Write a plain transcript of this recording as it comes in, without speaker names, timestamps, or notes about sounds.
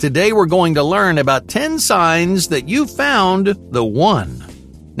Today we're going to learn about 10 signs that you found the one.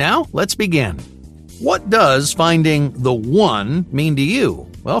 Now, let's begin. What does finding the one mean to you?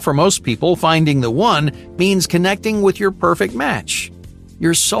 Well, for most people, finding the one means connecting with your perfect match.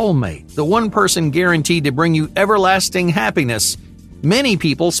 Your soulmate, the one person guaranteed to bring you everlasting happiness. Many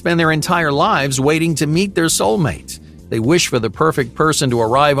people spend their entire lives waiting to meet their soulmate. They wish for the perfect person to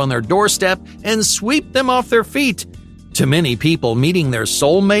arrive on their doorstep and sweep them off their feet. To many people, meeting their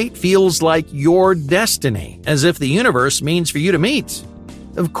soulmate feels like your destiny, as if the universe means for you to meet.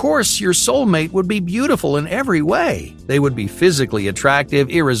 Of course, your soulmate would be beautiful in every way. They would be physically attractive,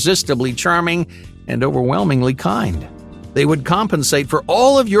 irresistibly charming, and overwhelmingly kind. They would compensate for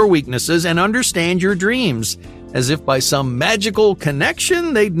all of your weaknesses and understand your dreams. As if by some magical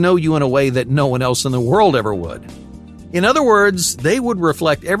connection, they'd know you in a way that no one else in the world ever would. In other words, they would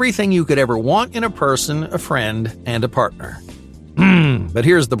reflect everything you could ever want in a person, a friend, and a partner. But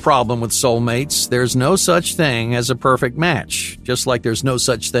here's the problem with soulmates. There's no such thing as a perfect match, just like there's no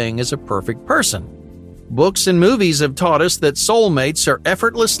such thing as a perfect person. Books and movies have taught us that soulmates are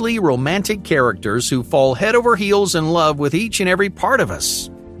effortlessly romantic characters who fall head over heels in love with each and every part of us.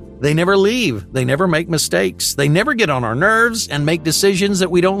 They never leave, they never make mistakes, they never get on our nerves and make decisions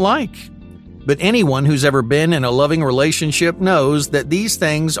that we don't like. But anyone who's ever been in a loving relationship knows that these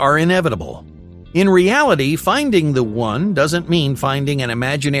things are inevitable. In reality, finding the one doesn't mean finding an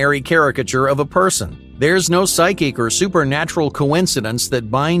imaginary caricature of a person. There's no psychic or supernatural coincidence that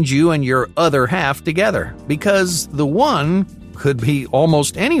binds you and your other half together, because the one could be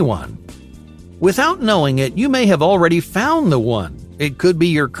almost anyone. Without knowing it, you may have already found the one. It could be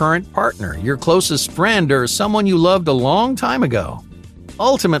your current partner, your closest friend, or someone you loved a long time ago.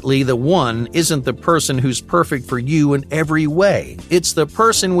 Ultimately, the one isn't the person who's perfect for you in every way. It's the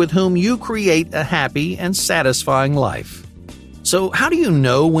person with whom you create a happy and satisfying life. So how do you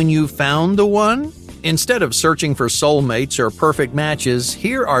know when you've found the one? Instead of searching for soulmates or perfect matches,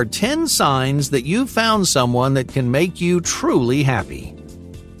 here are 10 signs that you've found someone that can make you truly happy.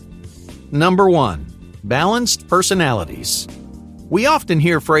 Number 1. Balanced personalities. We often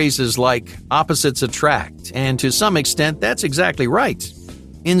hear phrases like opposites attract, and to some extent that's exactly right.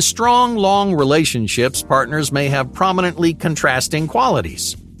 In strong, long relationships, partners may have prominently contrasting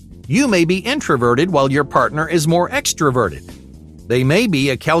qualities. You may be introverted while your partner is more extroverted. They may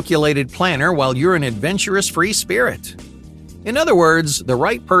be a calculated planner while you're an adventurous free spirit. In other words, the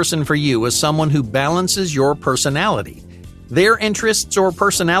right person for you is someone who balances your personality. Their interests or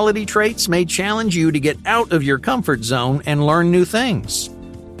personality traits may challenge you to get out of your comfort zone and learn new things.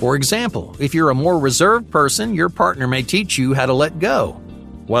 For example, if you're a more reserved person, your partner may teach you how to let go.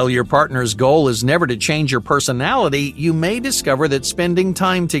 While your partner's goal is never to change your personality, you may discover that spending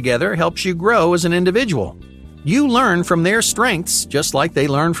time together helps you grow as an individual. You learn from their strengths just like they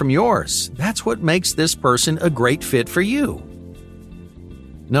learn from yours. That's what makes this person a great fit for you.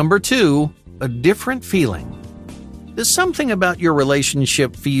 Number 2, a different feeling. Does something about your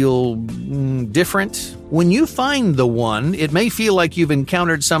relationship feel different? When you find the one, it may feel like you've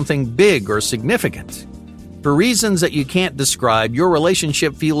encountered something big or significant. For reasons that you can't describe, your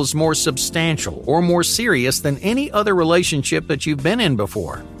relationship feels more substantial or more serious than any other relationship that you've been in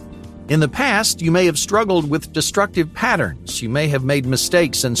before. In the past, you may have struggled with destructive patterns. You may have made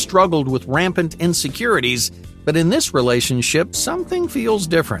mistakes and struggled with rampant insecurities, but in this relationship, something feels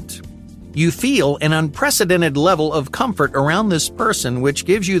different. You feel an unprecedented level of comfort around this person, which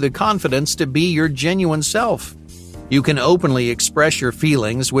gives you the confidence to be your genuine self. You can openly express your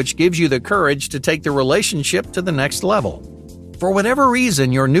feelings, which gives you the courage to take the relationship to the next level. For whatever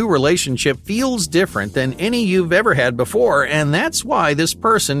reason, your new relationship feels different than any you've ever had before, and that's why this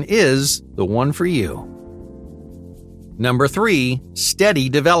person is the one for you. Number 3, steady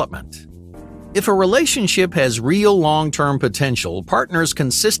development. If a relationship has real long-term potential, partners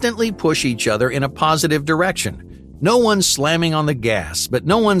consistently push each other in a positive direction. No one's slamming on the gas, but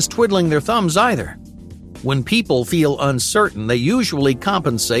no one's twiddling their thumbs either. When people feel uncertain, they usually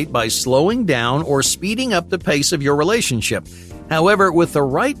compensate by slowing down or speeding up the pace of your relationship. However, with the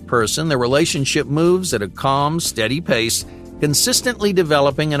right person, the relationship moves at a calm, steady pace, consistently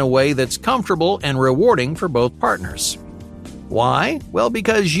developing in a way that's comfortable and rewarding for both partners. Why? Well,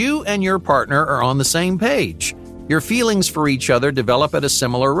 because you and your partner are on the same page. Your feelings for each other develop at a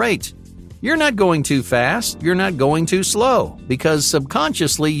similar rate. You're not going too fast, you're not going too slow, because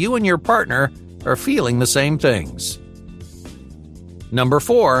subconsciously you and your partner are feeling the same things. Number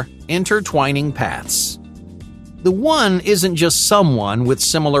 4, intertwining paths. The one isn't just someone with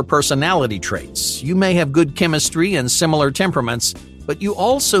similar personality traits. You may have good chemistry and similar temperaments, but you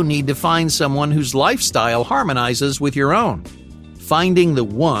also need to find someone whose lifestyle harmonizes with your own. Finding the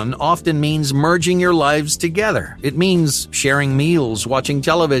one often means merging your lives together. It means sharing meals, watching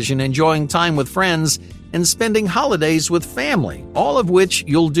television, enjoying time with friends, and spending holidays with family, all of which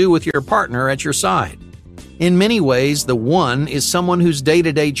you'll do with your partner at your side. In many ways, the one is someone whose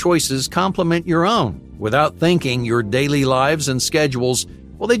day-to-day choices complement your own. Without thinking, your daily lives and schedules,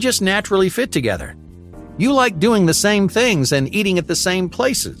 well, they just naturally fit together. You like doing the same things and eating at the same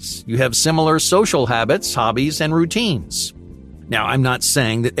places. You have similar social habits, hobbies, and routines. Now, I'm not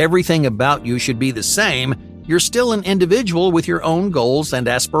saying that everything about you should be the same. You're still an individual with your own goals and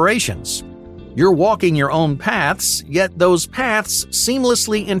aspirations. You're walking your own paths, yet those paths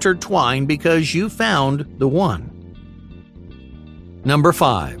seamlessly intertwine because you found the one. Number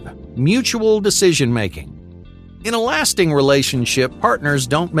 5. Mutual decision-making. In a lasting relationship, partners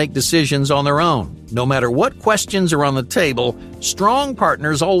don't make decisions on their own. No matter what questions are on the table, strong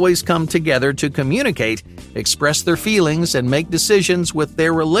partners always come together to communicate, express their feelings, and make decisions with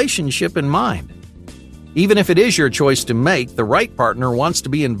their relationship in mind. Even if it is your choice to make, the right partner wants to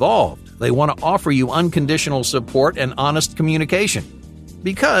be involved. They want to offer you unconditional support and honest communication.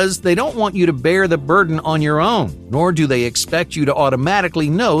 Because they don't want you to bear the burden on your own, nor do they expect you to automatically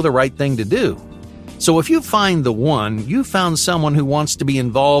know the right thing to do. So if you find the one, you found someone who wants to be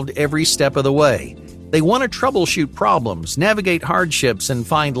involved every step of the way. They want to troubleshoot problems, navigate hardships, and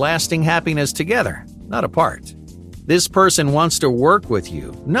find lasting happiness together, not apart. This person wants to work with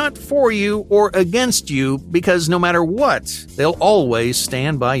you, not for you or against you, because no matter what, they'll always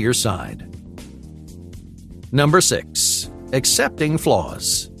stand by your side. Number 6. Accepting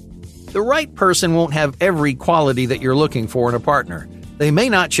flaws. The right person won't have every quality that you're looking for in a partner. They may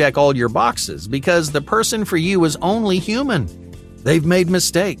not check all your boxes because the person for you is only human. They've made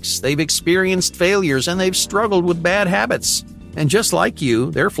mistakes, they've experienced failures, and they've struggled with bad habits. And just like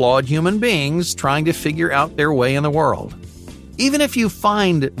you, they're flawed human beings trying to figure out their way in the world. Even if you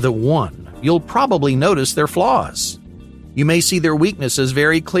find the one, you'll probably notice their flaws. You may see their weaknesses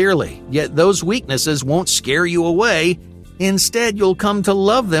very clearly, yet those weaknesses won't scare you away. Instead, you'll come to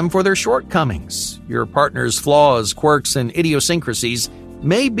love them for their shortcomings. Your partner's flaws, quirks, and idiosyncrasies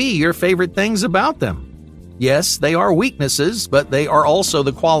may be your favorite things about them. Yes, they are weaknesses, but they are also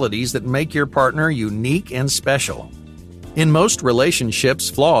the qualities that make your partner unique and special. In most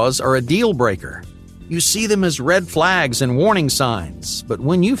relationships, flaws are a deal breaker. You see them as red flags and warning signs, but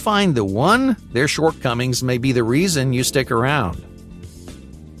when you find the one, their shortcomings may be the reason you stick around.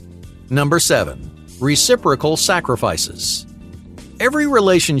 Number 7. Reciprocal sacrifices. Every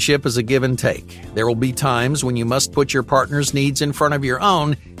relationship is a give and take. There will be times when you must put your partner's needs in front of your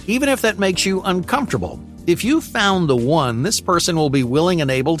own, even if that makes you uncomfortable. If you found the one, this person will be willing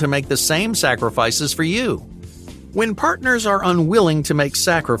and able to make the same sacrifices for you. When partners are unwilling to make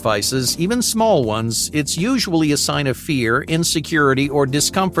sacrifices, even small ones, it's usually a sign of fear, insecurity, or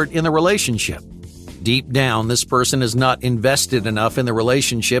discomfort in the relationship. Deep down, this person is not invested enough in the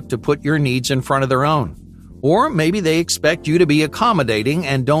relationship to put your needs in front of their own. Or maybe they expect you to be accommodating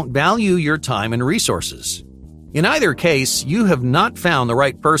and don't value your time and resources. In either case, you have not found the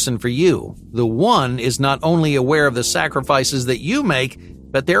right person for you. The one is not only aware of the sacrifices that you make,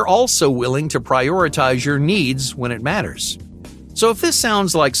 but they're also willing to prioritize your needs when it matters. So if this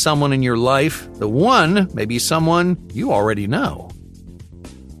sounds like someone in your life, the one may be someone you already know.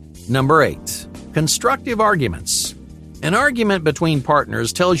 Number 8. Constructive arguments. An argument between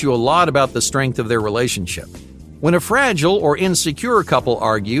partners tells you a lot about the strength of their relationship. When a fragile or insecure couple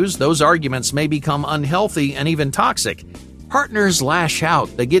argues, those arguments may become unhealthy and even toxic. Partners lash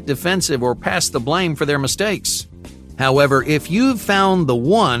out, they get defensive or pass the blame for their mistakes. However, if you've found the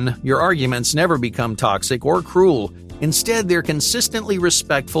one, your arguments never become toxic or cruel. Instead, they're consistently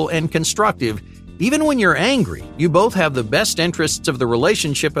respectful and constructive. Even when you're angry, you both have the best interests of the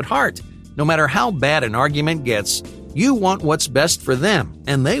relationship at heart. No matter how bad an argument gets, you want what's best for them,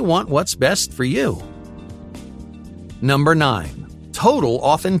 and they want what's best for you. Number 9. Total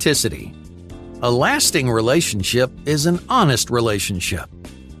authenticity. A lasting relationship is an honest relationship.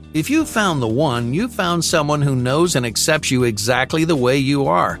 If you found the one, you found someone who knows and accepts you exactly the way you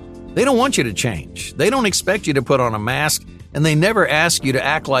are. They don't want you to change. They don't expect you to put on a mask, and they never ask you to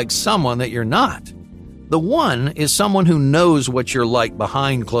act like someone that you're not. The one is someone who knows what you're like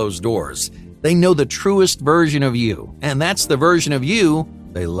behind closed doors. They know the truest version of you, and that's the version of you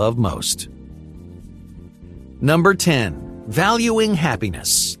they love most. Number 10. Valuing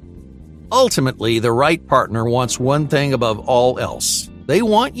happiness. Ultimately, the right partner wants one thing above all else. They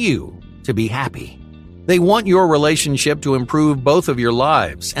want you to be happy. They want your relationship to improve both of your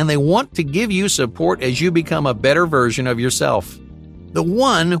lives, and they want to give you support as you become a better version of yourself. The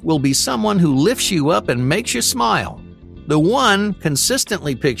one will be someone who lifts you up and makes you smile. The one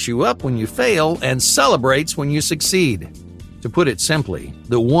consistently picks you up when you fail and celebrates when you succeed. To put it simply,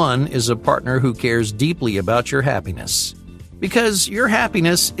 the one is a partner who cares deeply about your happiness. Because your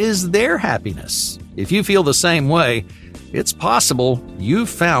happiness is their happiness. If you feel the same way, it's possible you've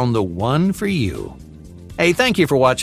found the one for you. Hey, thank you for watching.